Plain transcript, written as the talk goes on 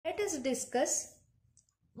let's discuss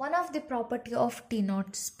one of the property of T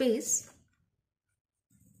naught space.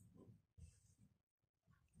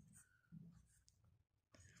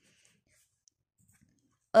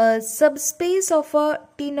 A subspace of a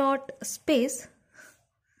T naught space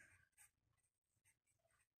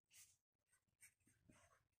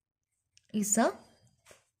is a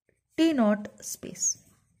T naught space.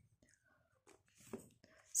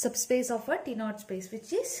 Subspace of a T naught space,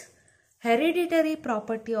 which is hereditary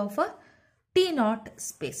property of a T naught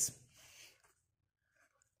space.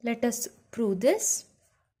 Let us prove this.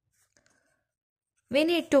 We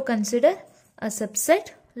need to consider a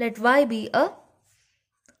subset. Let Y be a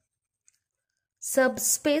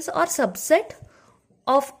subspace or subset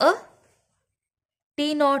of a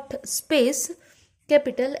T naught space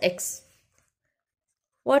capital X.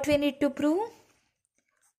 What we need to prove?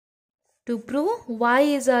 To prove Y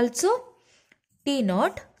is also T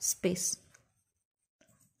naught space.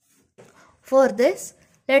 For this,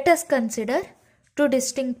 let us consider two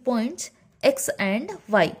distinct points X and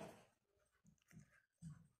Y.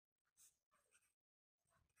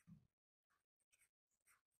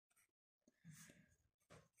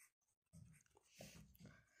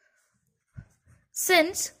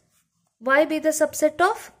 Since Y be the subset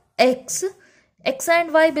of X, X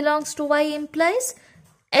and Y belongs to Y implies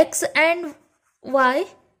X and Y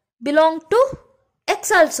belong to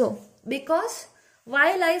X also, because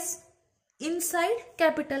Y lies inside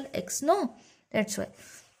capital X. No, that's why.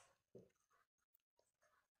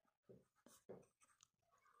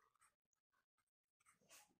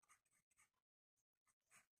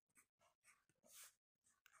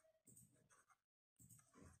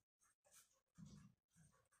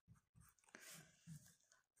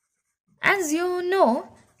 As you know,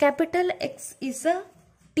 capital X is a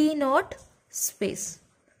T naught space.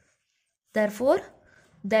 Therefore,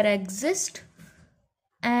 there exists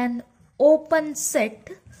an open set,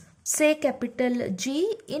 say capital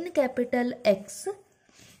G in capital X,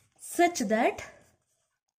 such that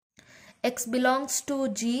X belongs to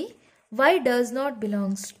G, Y does not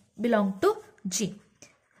belong to G.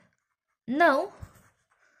 Now,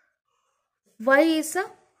 Y is a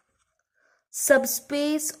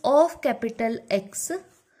subspace of capital X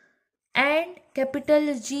and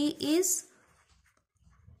capital G is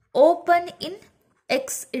open in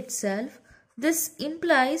X itself. This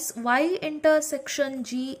implies Y intersection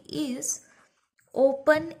G is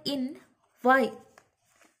open in Y.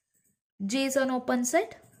 G is an open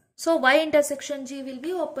set, so Y intersection G will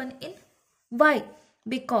be open in Y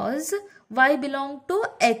because Y belong to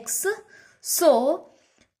X. So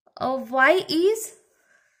Y is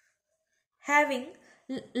having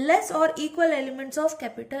less or equal elements of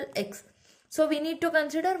capital X. So we need to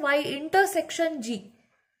consider Y intersection G.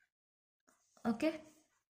 Okay.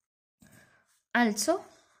 Also,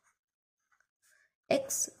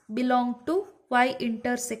 X belong to Y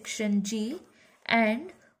intersection G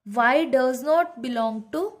and Y does not belong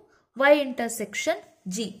to Y intersection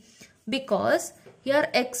G, because here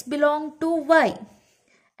X belong to Y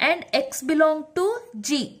and X belong to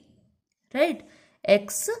G, right?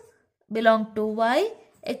 X belong to Y,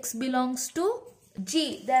 X belongs to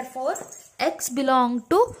G. Therefore, X belong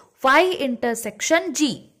to Y intersection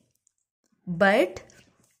G. But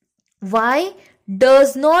Y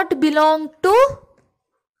does not belong to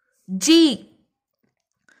G.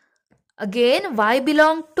 Again, Y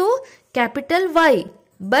belong to capital Y,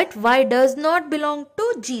 but Y does not belong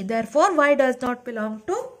to G. Therefore, Y does not belong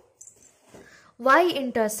to Y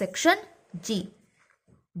intersection G.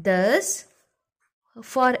 Thus,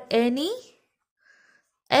 for any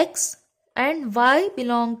X and Y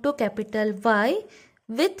belong to capital Y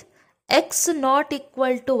with X not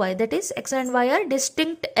equal to Y, that is X and Y are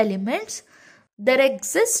distinct elements, there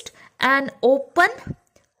exists an open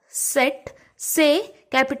set, say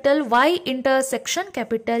capital Y intersection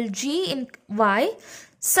capital G in Y,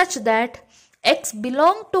 such that X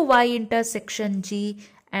belong to Y intersection G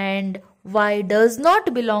and Y does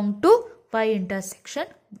not belong to Y intersection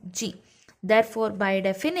G. Therefore, by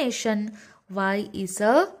definition, Y is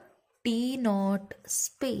a T naught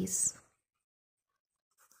space.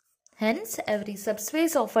 Hence, every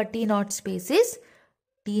subspace of a T naught space is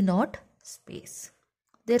T naught space.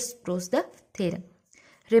 This proves the theorem.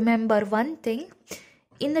 Remember one thing,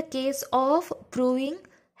 in the case of proving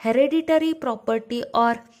hereditary property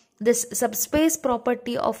or this subspace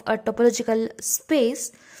property of a topological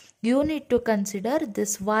space, you need to consider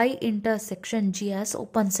this Y intersection G as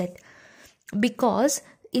open set, because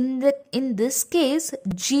in this case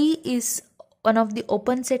G is one of the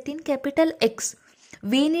open set in capital X.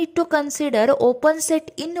 We need to consider open set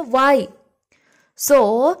in Y.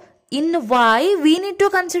 So in Y, we need to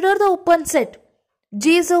consider the open set.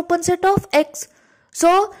 G is the open set of X.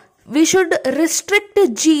 So, we should restrict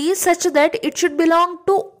G such that it should belong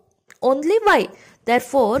to only Y.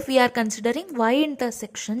 Therefore, we are considering Y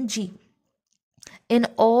intersection G. In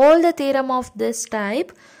all the theorem of this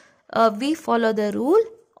type, we follow the rule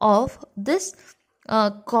of this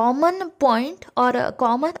common point or a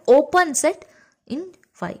common open set in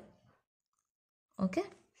Y. Okay.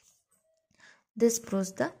 This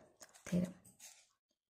proves the theorem.